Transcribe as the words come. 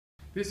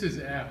This is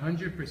a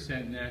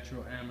 100%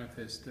 natural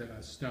amethyst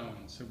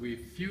stone. So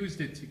we've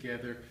fused it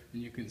together,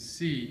 and you can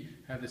see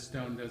how the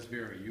stone does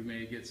vary. You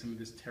may get some of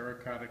this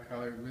terracotta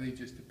color. It really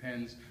just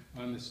depends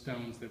on the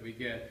stones that we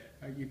get.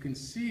 You can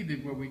see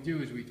that what we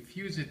do is we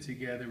fuse it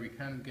together. We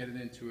kind of get it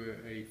into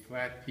a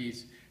flat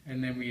piece,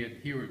 and then we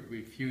adhere it.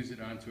 We fuse it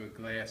onto a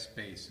glass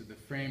base. So the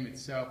frame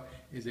itself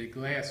is a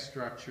glass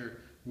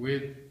structure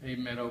with a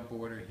metal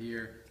border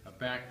here, a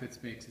back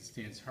that makes it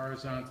stand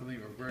horizontally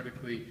or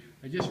vertically.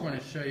 I just want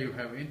to show you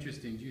how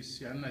interesting. You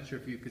see, I'm not sure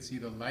if you could see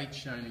the light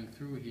shining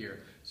through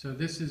here. So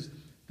this is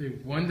the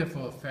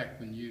wonderful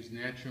effect when you use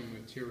natural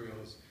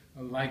materials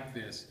like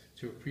this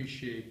to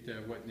appreciate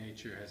what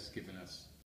nature has given us.